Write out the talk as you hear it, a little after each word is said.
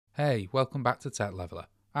Hey, welcome back to Tech Leveler.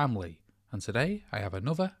 I'm Lee, and today I have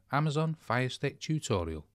another Amazon Firestick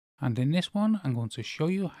tutorial. And in this one, I'm going to show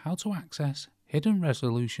you how to access hidden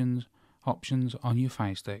resolutions options on your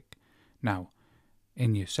Firestick. Now,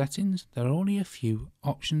 in your settings, there are only a few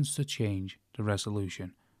options to change the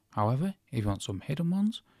resolution. However, if you want some hidden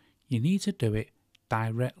ones, you need to do it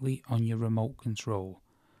directly on your remote control.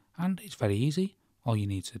 And it's very easy. All you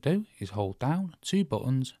need to do is hold down two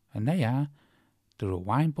buttons, and they are the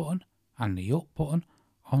rewind button and the up button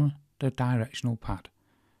on the directional pad.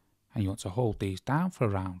 And you want to hold these down for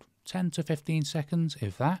around 10 to 15 seconds,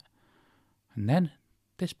 if that. And then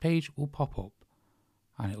this page will pop up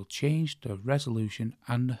and it'll change the resolution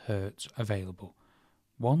and the hertz available.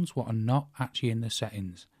 Ones what are not actually in the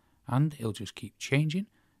settings. And it'll just keep changing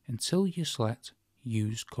until you select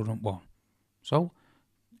use current one. So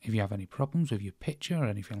if you have any problems with your picture or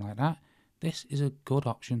anything like that, this is a good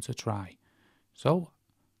option to try. So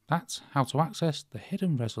that's how to access the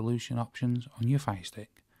hidden resolution options on your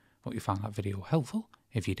Firestick. Hope you found that video helpful.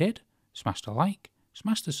 If you did, smash the like,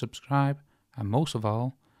 smash the subscribe, and most of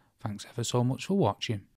all, thanks ever so much for watching.